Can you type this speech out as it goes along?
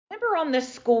remember on the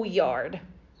schoolyard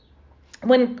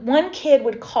when one kid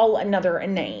would call another a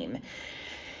name,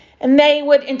 and they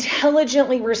would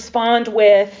intelligently respond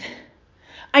with,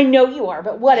 "I know you are,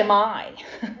 but what am I?"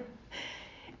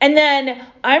 And then,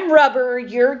 "I'm rubber,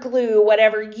 you're glue,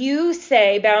 whatever you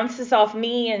say bounces off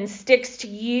me and sticks to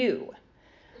you."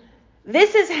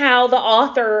 This is how the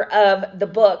author of the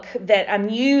book that I'm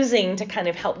using to kind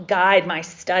of help guide my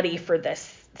study for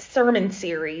this sermon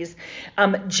series,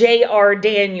 J.R.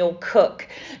 Daniel Cook,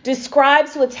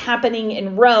 describes what's happening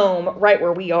in Rome right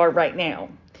where we are right now.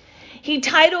 He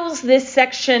titles this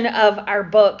section of our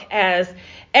book as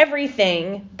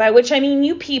 "Everything, by which I mean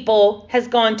you people, has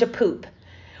gone to poop,"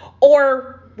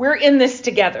 or "We're in this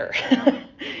together."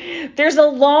 There's a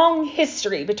long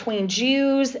history between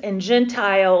Jews and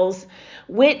Gentiles,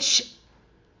 which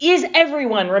is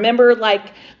everyone. Remember,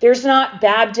 there's not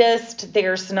Baptist,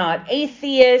 there's not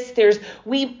atheist,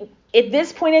 at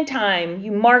this point in time,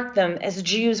 you mark them as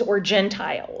Jews or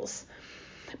Gentiles.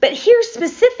 But here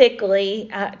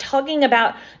specifically, talking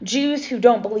about Jews who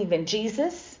don't believe in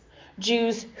Jesus,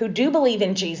 Jews who do believe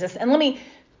in Jesus. And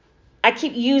I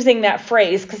keep using that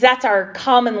phrase because that's our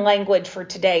common language for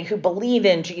today, who believe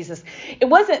in Jesus.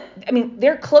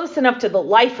 They're close enough to the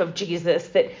life of Jesus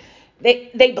that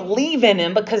they believe in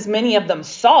him because many of them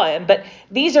saw him. But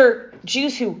these are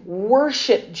Jews who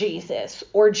worship Jesus,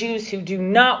 or Jews who do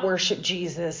not worship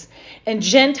Jesus, and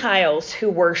Gentiles who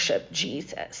worship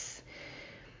Jesus.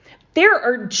 There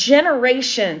are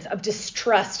generations of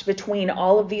distrust between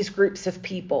all of these groups of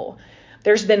people.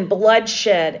 There's been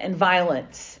bloodshed and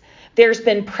violence. There's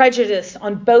been prejudice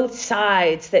on both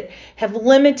sides that have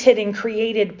limited and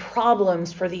created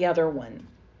problems for the other one.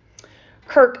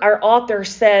 Kirk, our author,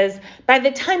 says, by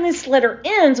the time this letter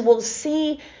ends, we'll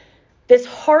see this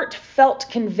heartfelt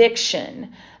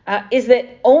conviction is that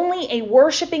only a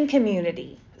worshiping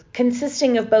community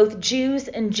consisting of both Jews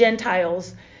and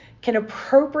Gentiles can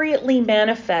appropriately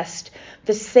manifest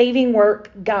the saving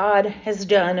work God has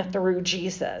done through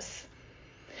Jesus.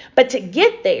 But to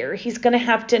get there, he's going to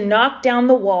have to knock down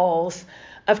the walls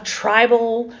of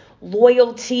tribal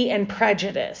loyalty and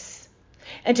prejudice.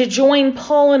 And to join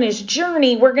Paul in his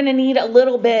journey, we're going to need a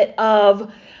little bit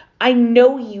of, "I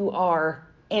know you are,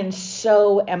 and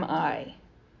so am I."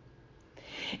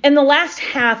 In the last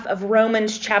half of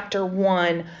Romans chapter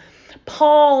 1,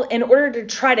 Paul, in order to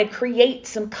try to create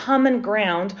some common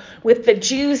ground with the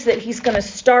Jews that he's going to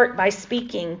start by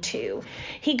speaking to,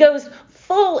 he goes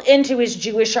full into his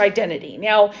Jewish identity.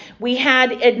 Now, we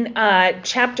had in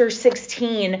verse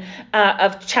 16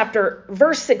 of chapter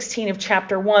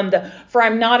 1, the "For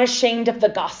I'm not ashamed of the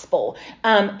gospel"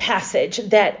 passage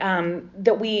that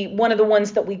one of the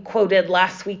ones that we quoted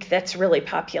last week that's really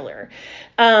popular.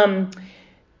 And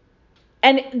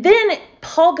then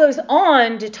Paul goes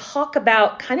on to talk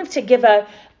about, to give a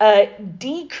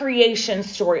decreation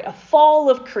story, a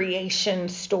fall of creation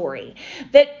story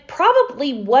that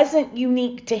probably wasn't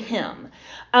unique to him.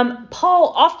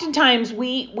 Paul, oftentimes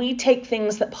we take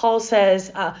things that Paul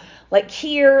says, like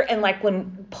here, and like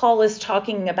when Paul is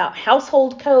talking about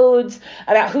household codes,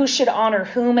 about who should honor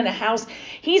whom in a house,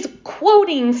 he's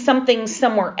quoting something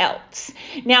somewhere else.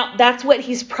 Now, that's what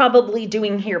he's probably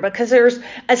doing here, because there's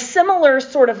a similar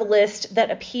sort of list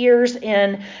that appears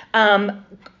in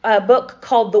a book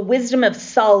called The Wisdom of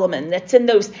Solomon that's in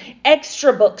those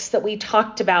extra books that we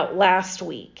talked about last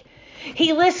week.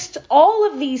 He lists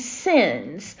all of these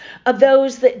sins of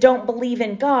those that don't believe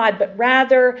in God, but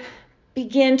rather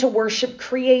begin to worship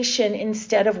creation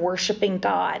instead of worshiping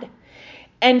God.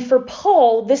 And for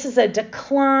Paul, this is a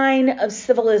decline of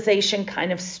civilization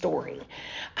kind of story.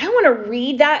 I want to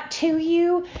read that to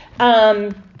you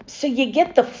so you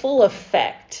get the full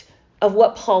effect of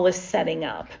what Paul is setting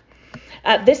up.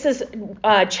 This is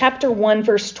chapter 1,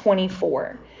 verse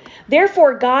 24.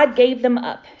 "Therefore God gave them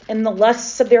up in the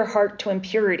lusts of their heart to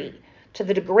impurity, to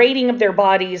the degrading of their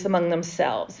bodies among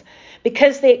themselves,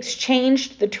 because they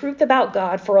exchanged the truth about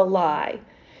God for a lie,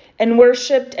 and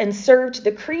worshipped and served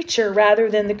the creature rather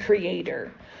than the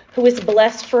Creator, who is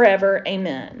blessed forever.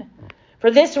 Amen.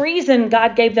 For this reason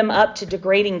God gave them up to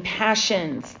degrading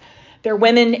passions. Their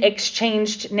women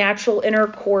exchanged natural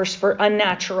intercourse for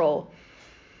unnatural.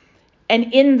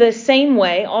 And in the same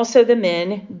way, also the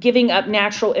men, giving up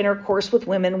natural intercourse with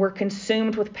women, were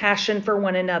consumed with passion for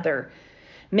one another.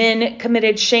 Men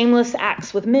committed shameless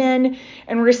acts with men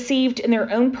and received in their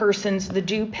own persons the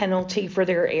due penalty for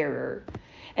their error.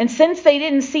 And since they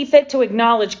didn't see fit to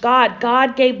acknowledge God,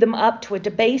 God gave them up to a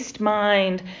debased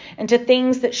mind and to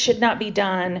things that should not be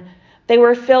done. They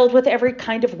were filled with every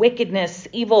kind of wickedness,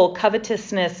 evil,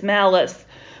 covetousness, malice,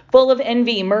 full of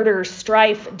envy, murder,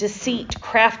 strife, deceit,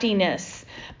 craftiness.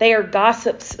 They are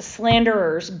gossips,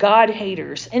 slanderers,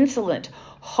 God-haters, insolent,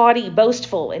 haughty,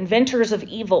 boastful, inventors of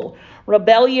evil,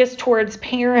 rebellious towards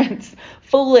parents,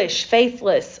 foolish,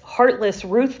 faithless, heartless,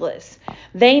 ruthless.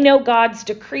 They know God's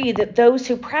decree that those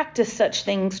who practice such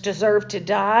things deserve to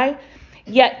die,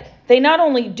 yet they not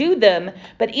only do them,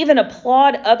 but even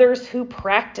applaud others who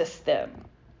practice them.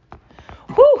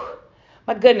 Whew,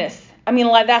 my goodness. I mean,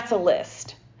 like, that's a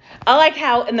list. I like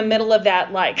how in the middle of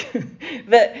that, like,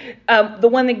 the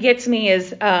one that gets me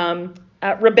is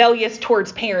rebellious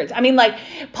towards parents. I mean, like,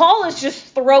 Paul is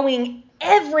just throwing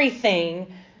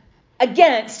everything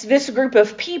against this group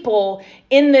of people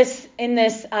in this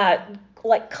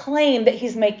like claim that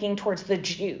he's making towards the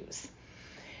Jews.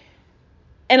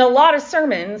 And a lot of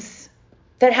sermons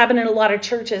that happen in a lot of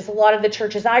churches, a lot of the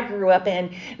churches I grew up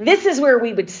in, this is where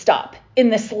we would stop in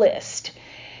this list.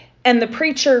 And the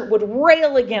preacher would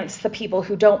rail against the people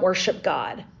who don't worship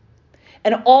God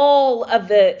and all of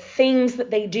the things that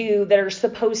they do that are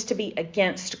supposed to be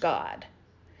against God.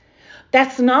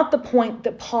 That's not the point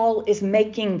that Paul is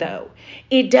making, though.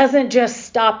 It doesn't just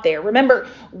stop there. Remember,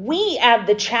 we add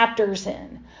the chapters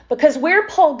in because where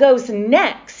Paul goes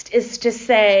next is to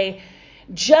say,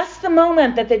 just the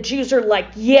moment that the Jews are like,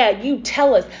 yeah, you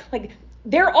tell us, like,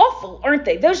 they're awful, aren't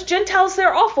they? Those Gentiles,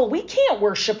 they're awful. We can't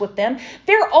worship with them.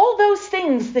 They're all those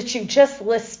things that you just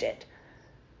listed.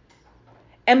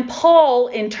 And Paul,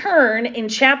 in turn, in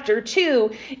chapter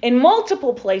 2, in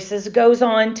multiple places, goes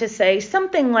on to say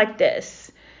something like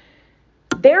this.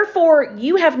 Therefore,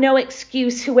 you have no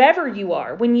excuse, whoever you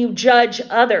are, when you judge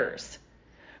others.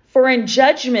 For in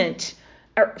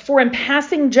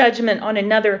passing judgment on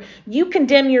another, you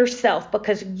condemn yourself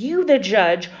because you, the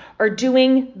judge, are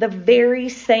doing the very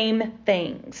same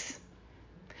things.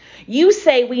 You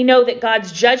say we know that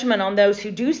God's judgment on those who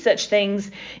do such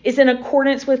things is in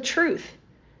accordance with truth.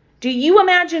 Do you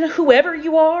imagine, whoever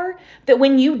you are, that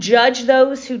when you judge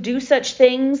those who do such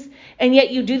things, and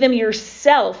yet you do them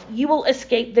yourself, you will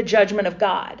escape the judgment of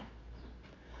God?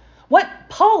 What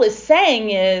Paul is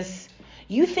saying is,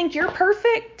 you think you're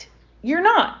perfect? You're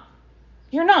not.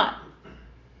 You're not.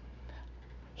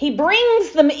 He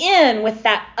brings them in with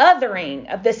that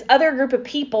othering of this other group of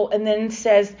people and then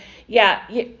says, yeah,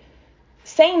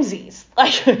 samesies.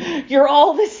 Like, you're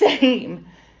all the same.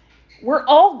 We're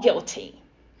all guilty.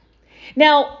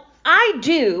 Now, I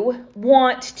do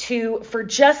want to, for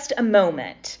just a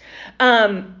moment,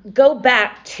 go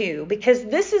back to, because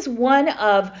this is one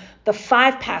of the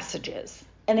 5 passages,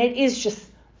 and it is just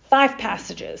 5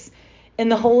 passages in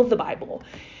the whole of the Bible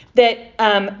that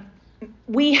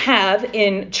we have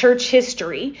in church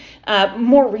history,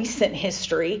 more recent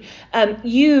history,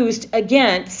 used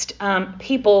against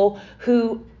people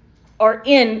who are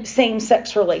in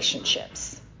same-sex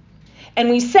relationships. And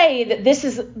we say that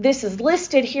this is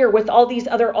listed here with all these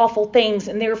other awful things,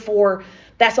 and therefore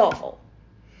that's awful.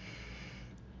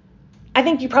 I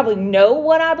think you probably know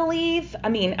what I believe. I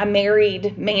mean, I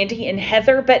married Mandy and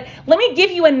Heather, but let me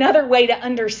give you another way to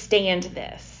understand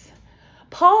this.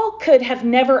 Paul could have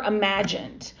never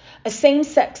imagined a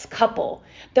same-sex couple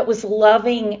that was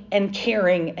loving and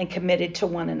caring and committed to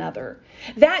one another.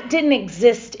 That didn't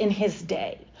exist in his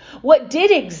day. What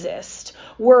did exist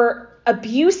were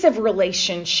abusive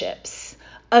relationships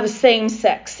of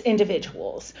same-sex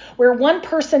individuals, where one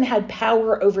person had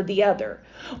power over the other.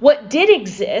 What did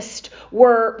exist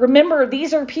were, remember,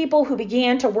 these are people who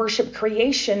began to worship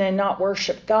creation and not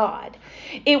worship God.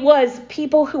 It was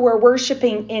people who were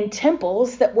worshiping in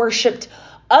temples that worshiped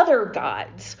other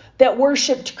gods, that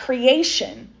worshiped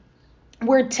creation,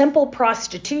 where temple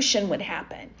prostitution would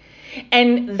happen.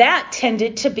 And that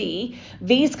tended to be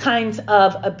these kinds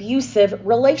of abusive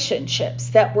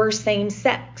relationships that were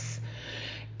same-sex.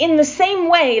 In the same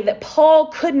way that Paul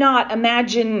could not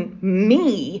imagine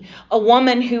me, a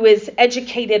woman who is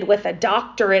educated with a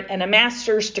doctorate and a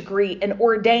master's degree and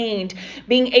ordained,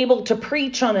 being able to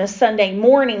preach on a Sunday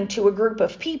morning to a group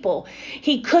of people,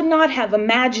 he could not have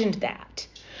imagined that.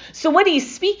 So what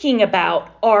he's speaking about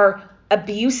are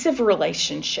abusive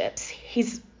relationships.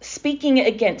 He's speaking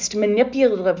against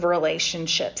manipulative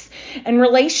relationships and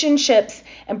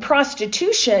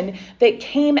prostitution that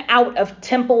came out of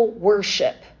temple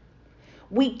worship.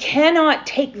 We cannot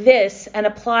take this and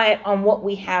apply it on what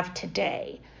we have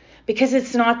today because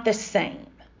it's not the same.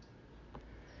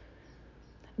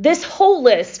 This whole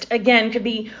list, again, could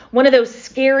be one of those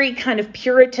scary kind of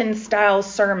Puritan style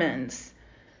sermons,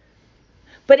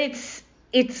 but it's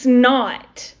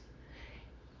not.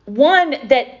 One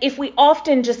that if we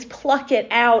often just pluck it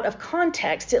out of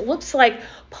context, it looks like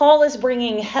Paul is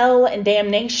bringing hell and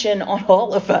damnation on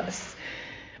all of us.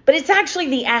 But it's actually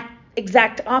the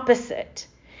exact opposite.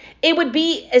 It would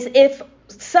be as if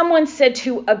someone said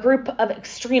to a group of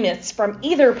extremists from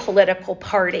either political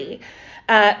party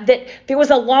that there was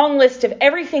a long list of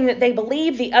everything that they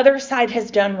believe the other side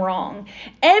has done wrong,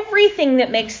 everything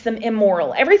that makes them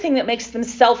immoral, everything that makes them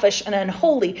selfish and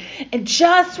unholy. And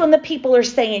just when the people are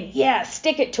saying, yeah,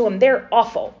 stick it to them, they're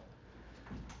awful,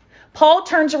 Paul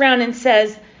turns around and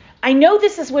says, I know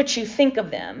this is what you think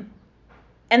of them,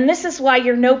 and this is why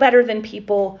you're no better than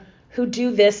people who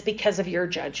do this because of your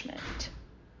judgment.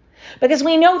 Because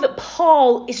we know that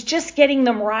Paul is just getting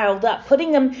them riled up,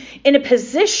 putting them in a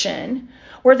position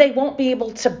where they won't be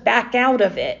able to back out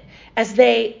of it as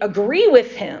they agree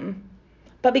with him.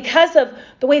 But because of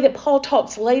the way that Paul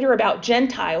talks later about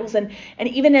Gentiles, and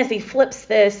even as he flips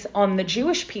this on the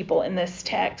Jewish people in this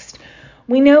text,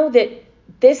 we know that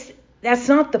that's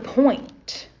not the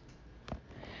point.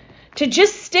 To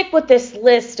just stick with this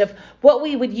list of what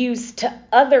we would use to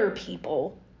other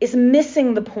people is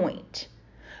missing the point.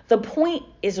 The point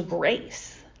is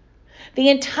grace. The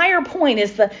entire point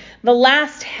is the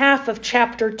last half of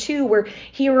chapter 2, where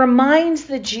he reminds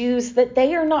the Jews that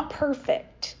they are not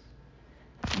perfect.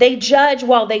 They judge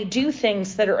while they do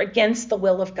things that are against the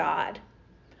will of God.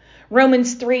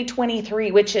 Romans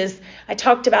 3:23, which is, I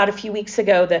talked about a few weeks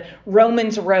ago, the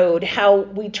Romans road, how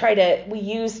we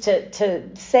use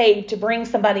to say, to bring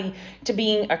somebody to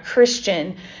being a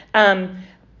Christian.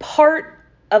 Part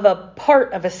of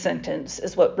a sentence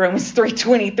is what Romans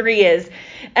 3:23 is.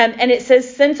 And it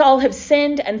says, since all have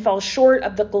sinned and fall short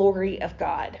of the glory of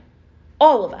God.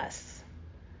 All of us.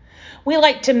 We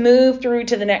like to move through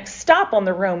to the next stop on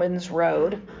the Romans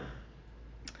road.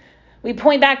 We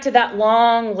point back to that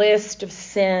long list of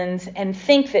sins and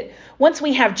think that once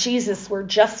we have Jesus, we're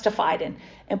justified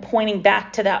in pointing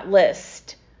back to that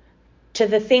list, to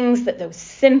the things that those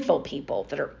sinful people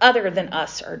that are other than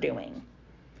us are doing.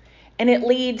 And it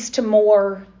leads to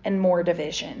more and more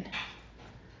division.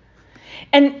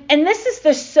 And this is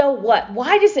the so what.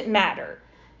 Why does it matter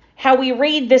how we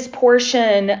read this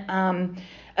portion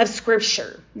of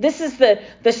Scripture? This is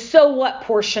the so what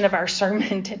portion of our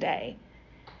sermon today.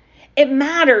 It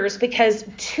matters because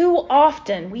too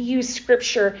often we use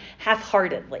Scripture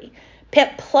half-heartedly,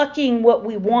 plucking what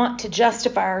we want to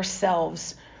justify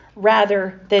ourselves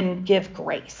rather than give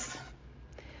grace.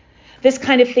 This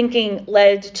kind of thinking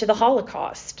led to the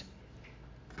Holocaust.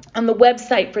 On the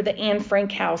website for the Anne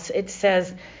Frank House, it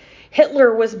says,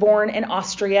 Hitler was born in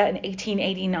Austria in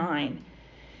 1889.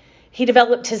 He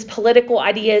developed his political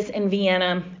ideas in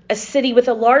Vienna, a city with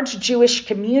a large Jewish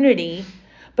community,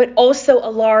 but also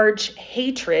a large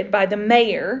hatred by the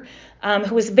mayor,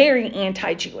 who was very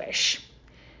anti-Jewish.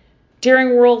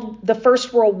 During the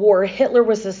First World War, Hitler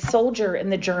was a soldier in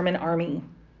the German army.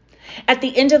 At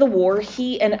the end of the war,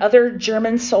 he and other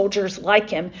German soldiers like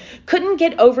him couldn't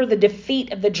get over the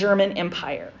defeat of the German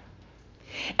Empire.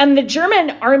 And the German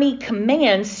army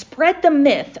command spread the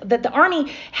myth that the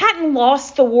army hadn't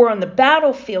lost the war on the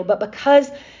battlefield, but because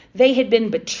they had been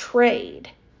betrayed.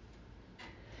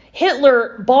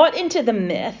 Hitler bought into the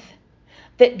myth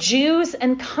that Jews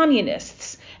and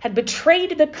communists had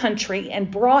betrayed the country and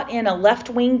brought in a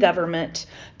left-wing government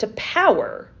to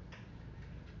power,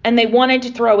 and they wanted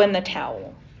to throw in the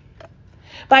towel.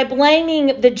 By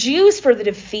blaming the Jews for the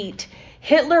defeat,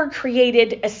 Hitler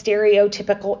created a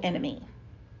stereotypical enemy.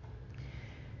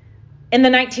 In the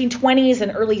 1920s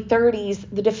and early 30s,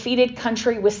 the defeated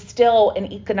country was still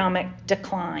in economic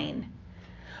decline.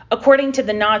 According to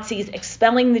the Nazis,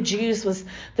 expelling the Jews was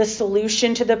the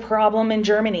solution to the problem in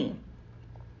Germany.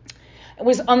 It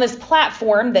was on this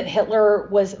platform that Hitler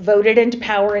was voted into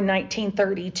power in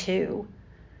 1932.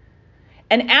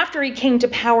 And after he came to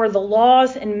power, the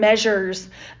laws and measures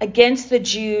against the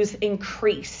Jews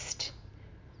increased.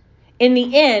 In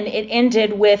the end, it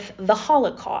ended with the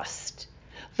Holocaust,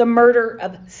 the murder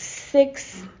of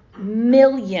 6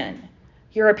 million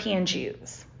European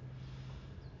Jews.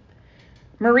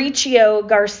 Mauricio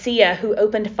Garcia, who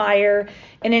opened fire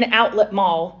in an outlet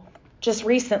mall just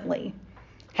recently,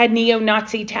 had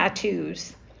neo-Nazi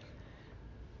tattoos.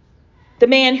 The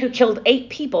man who killed 8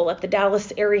 people at the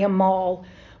Dallas area mall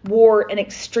wore an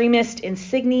extremist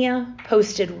insignia,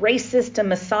 posted racist and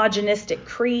misogynistic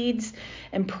creeds,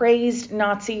 and praised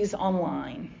Nazis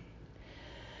online.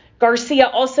 Garcia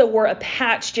also wore a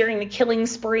patch during the killing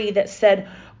spree that said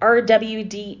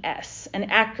RWDS, an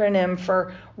acronym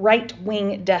for Right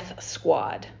Wing Death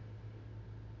Squad.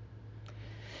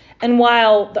 And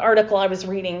while the article I was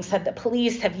reading said that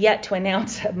police have yet to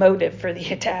announce a motive for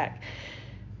the attack,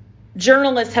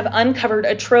 journalists have uncovered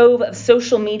a trove of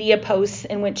social media posts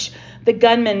in which the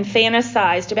gunman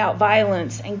fantasized about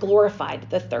violence and glorified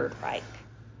the Third Reich.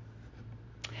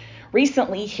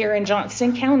 Recently, here in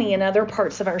Johnston County and other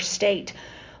parts of our state,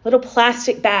 little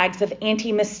plastic bags of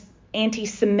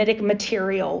anti-Semitic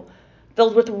material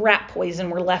filled with rat poison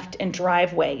were left in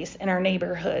driveways in our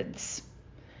neighborhoods.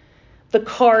 The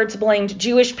cards blamed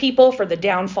Jewish people for the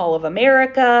downfall of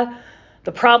America,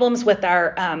 the problems with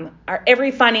our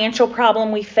every financial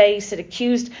problem we face. It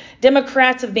accused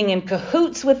Democrats of being in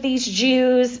cahoots with these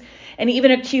Jews and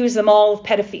even accused them all of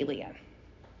pedophilia.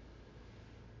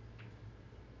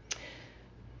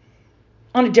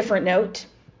 On a different note,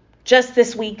 just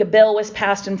this week, a bill was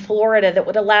passed in Florida that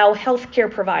would allow healthcare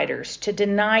providers to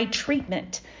deny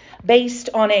treatment based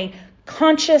on a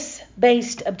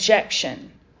conscience-based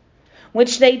objection,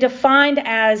 which they defined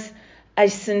as a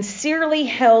sincerely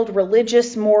held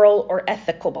religious, moral, or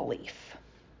ethical belief.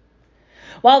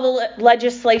 While the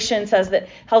legislation says that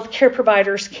healthcare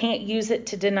providers can't use it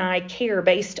to deny care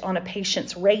based on a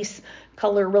patient's race,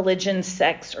 color, religion,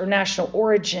 sex, or national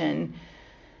origin,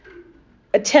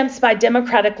 attempts by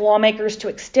Democratic lawmakers to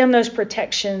extend those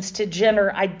protections to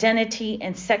gender identity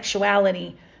and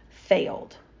sexuality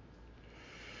failed.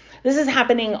 This is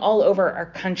happening all over our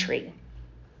country.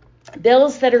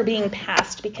 Bills that are being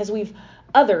passed because we've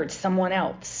othered someone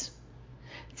else.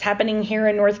 It's happening here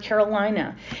in North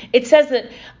Carolina. It says that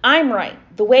I'm right.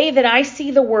 The way that I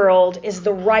see the world is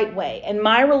the right way, and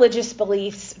my religious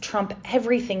beliefs trump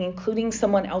everything, including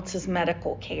someone else's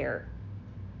medical care.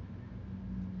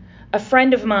 A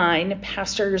friend of mine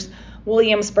pastors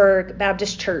Williamsburg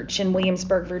Baptist Church in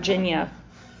Williamsburg, Virginia.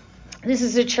 This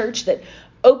is a church that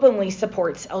openly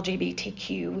supports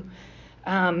LGBTQ,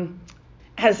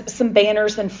 has some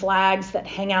banners and flags that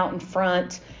hang out in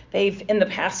front. They've in the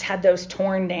past had those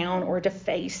torn down or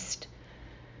defaced.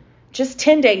 Just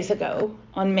 10 days ago,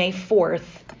 on May 4th,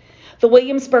 the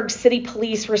Williamsburg City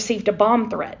Police received a bomb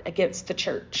threat against the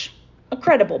church, a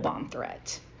credible bomb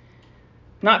threat.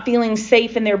 Not feeling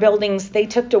safe in their buildings, they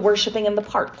took to worshiping in the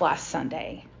park last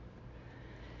Sunday.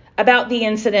 About the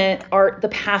incident, the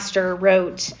pastor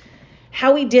wrote,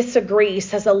 "How we disagree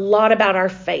says a lot about our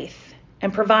faith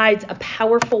and provides a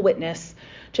powerful witness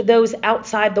to those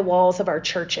outside the walls of our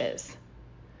churches.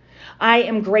 I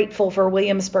am grateful for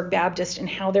Williamsburg Baptist and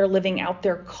how they're living out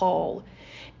their call,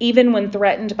 even when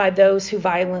threatened by those who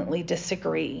violently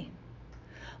disagree.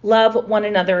 Love one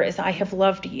another as I have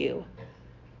loved you.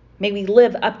 May we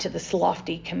live up to this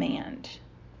lofty command."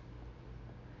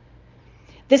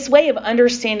 This way of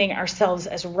understanding ourselves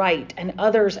as right and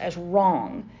others as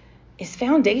wrong is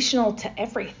foundational to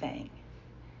everything.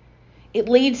 It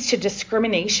leads to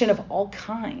discrimination of all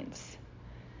kinds.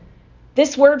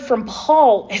 This word from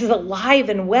Paul is alive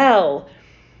and well,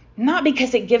 not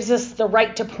because it gives us the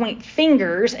right to point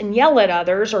fingers and yell at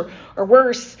others or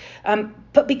worse,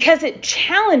 but because it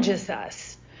challenges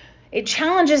us. It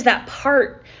challenges that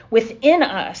part within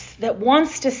us that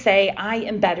wants to say, I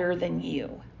am better than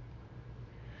you.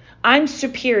 I'm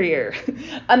superior.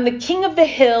 I'm the king of the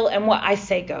hill, and what I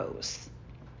say goes.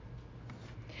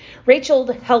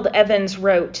 Rachel Held Evans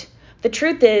wrote, "The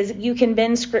truth is, you can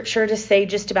bend scripture to say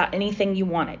just about anything you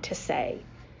want it to say.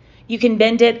 You can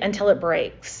bend it until it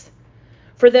breaks.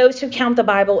 For those who count the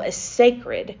Bible as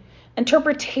sacred,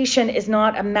 interpretation is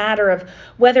not a matter of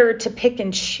whether to pick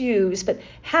and choose, but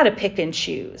how to pick and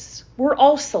choose. We're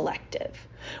all selective.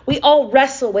 We all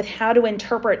wrestle with how to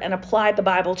interpret and apply the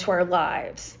Bible to our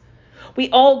lives. We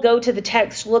all go to the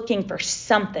text looking for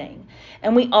something,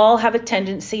 and we all have a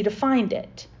tendency to find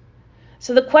it.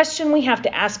 So the question we have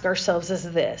to ask ourselves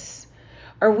is this: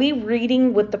 are we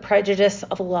reading with the prejudice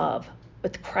of love,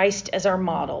 with Christ as our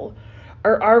model,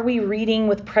 or are we reading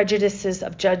with prejudices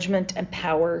of judgment and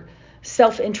power,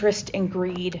 self-interest and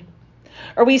greed?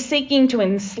 Are we seeking to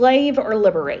enslave or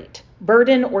liberate,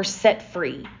 burden or set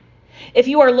free? If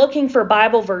you are looking for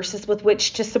Bible verses with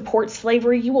which to support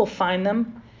slavery, you will find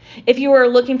them. If you are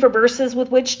looking for verses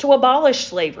with which to abolish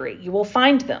slavery, you will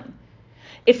find them.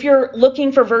 If you're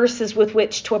looking for verses with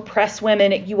which to oppress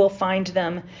women, you will find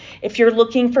them. If you're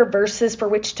looking for verses for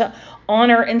which to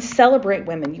honor and celebrate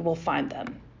women, you will find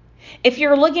them. If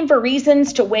you're looking for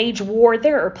reasons to wage war,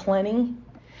 there are plenty.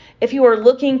 If you are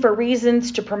looking for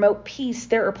reasons to promote peace,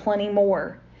 there are plenty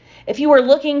more. If you are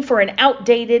looking for an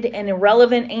outdated and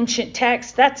irrelevant ancient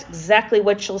text, that's exactly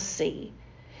what you'll see.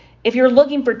 If you're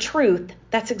looking for truth,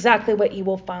 that's exactly what you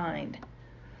will find.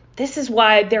 This is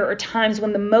why there are times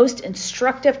when the most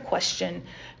instructive question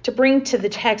to bring to the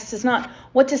text is not,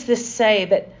 what does this say,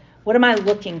 but what am I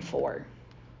looking for?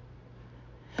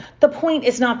 The point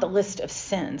is not the list of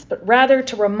sins, but rather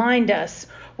to remind us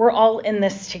we're all in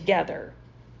this together.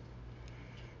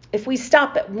 If we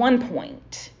stop at one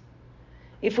point,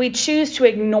 if we choose to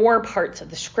ignore parts of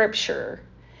the scripture,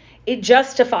 It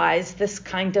justifies this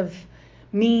kind of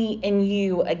me and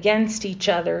you against each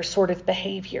other sort of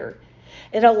behavior.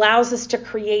 It allows us to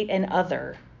create an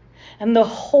other. And the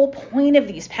whole point of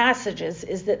these passages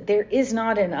is that there is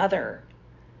not an other.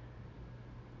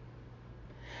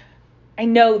 I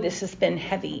know this has been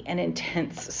heavy and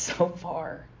intense so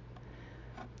far,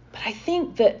 but I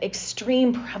think the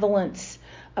extreme prevalence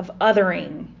of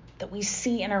othering that we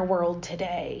see in our world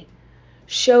today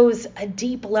shows a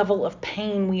deep level of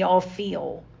pain we all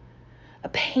feel. A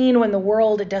pain when the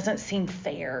world doesn't seem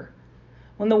fair,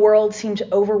 when the world seems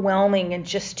overwhelming and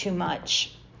just too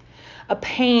much. A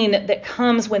pain that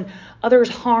comes when others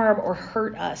harm or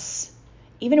hurt us,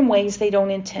 even in ways they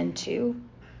don't intend to,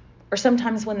 or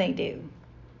sometimes when they do.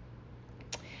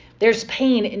 There's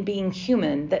pain in being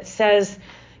human that says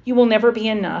you will never be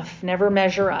enough, never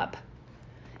measure up.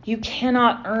 You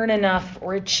cannot earn enough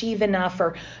or achieve enough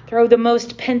or throw the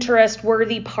most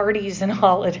Pinterest-worthy parties and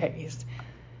holidays.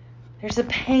 There's a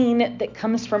pain that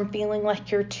comes from feeling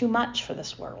like you're too much for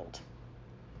this world.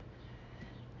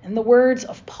 And the words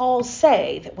of Paul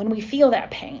say that when we feel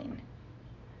that pain,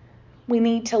 we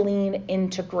need to lean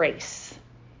into grace.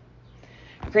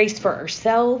 Grace for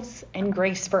ourselves and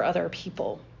grace for other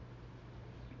people.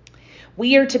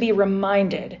 We are to be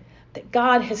reminded that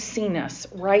God has seen us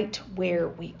right where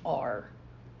we are,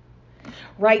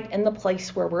 right in the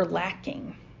place where we're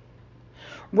lacking,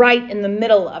 right in the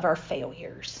middle of our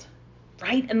failures,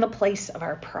 right in the place of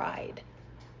our pride.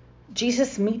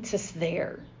 Jesus meets us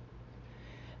there.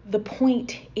 The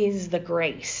point is the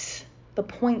grace. The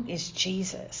point is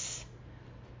Jesus.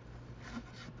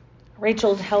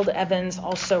 Rachel Held Evans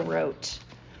also wrote,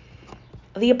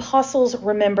 the apostles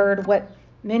remembered what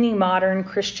many modern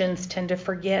Christians tend to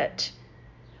forget,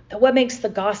 that what makes the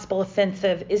gospel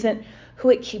offensive isn't who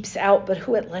it keeps out, but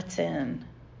who it lets in.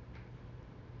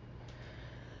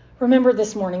 Remember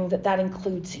this morning that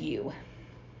includes you.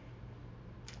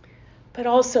 But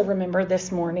also remember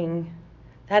this morning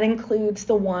that includes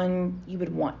the one you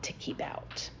would want to keep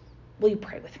out. Will you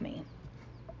pray with me?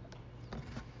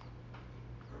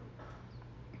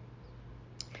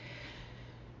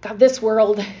 God, this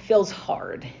world feels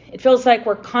hard. It feels like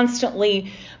we're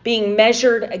constantly being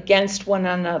measured against one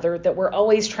another, that we're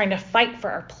always trying to fight for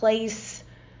our place,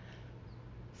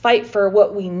 fight for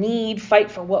what we need, fight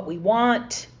for what we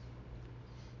want.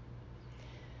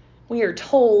 We are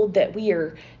told that we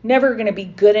are never going to be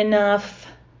good enough,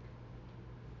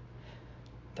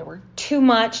 that we're too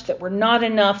much, that we're not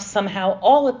enough somehow,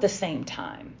 all at the same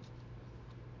time.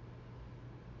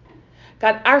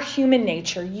 God, our human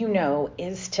nature,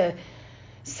 is to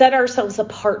set ourselves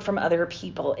apart from other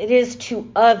people. It is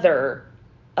to other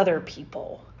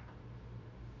people.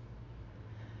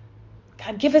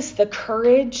 God, give us the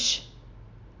courage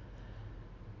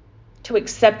to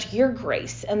accept your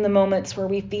grace in the moments where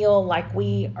we feel like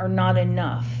we are not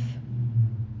enough.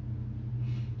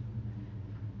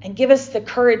 And give us the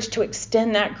courage to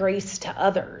extend that grace to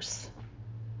others.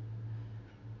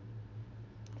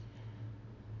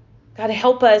 God,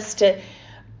 help us to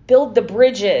build the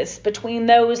bridges between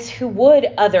those who would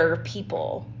other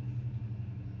people.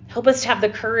 Help us to have the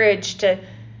courage to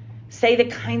say the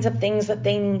kinds of things that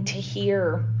they need to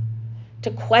hear,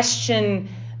 to question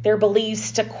their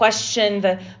beliefs, to question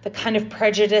the kind of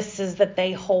prejudices that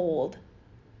they hold.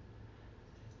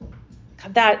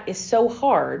 God, that is so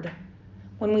hard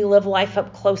when we live life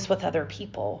up close with other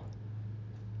people.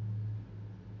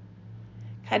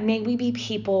 God, may we be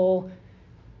people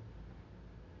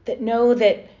that know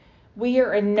that we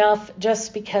are enough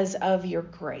just because of your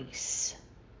grace.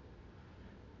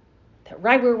 That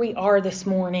right where we are this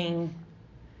morning,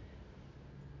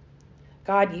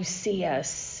 God, you see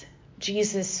us.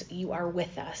 Jesus, you are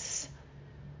with us.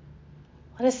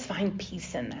 Let us find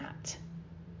peace in that.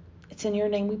 It's in your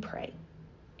name we pray.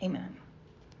 Amen.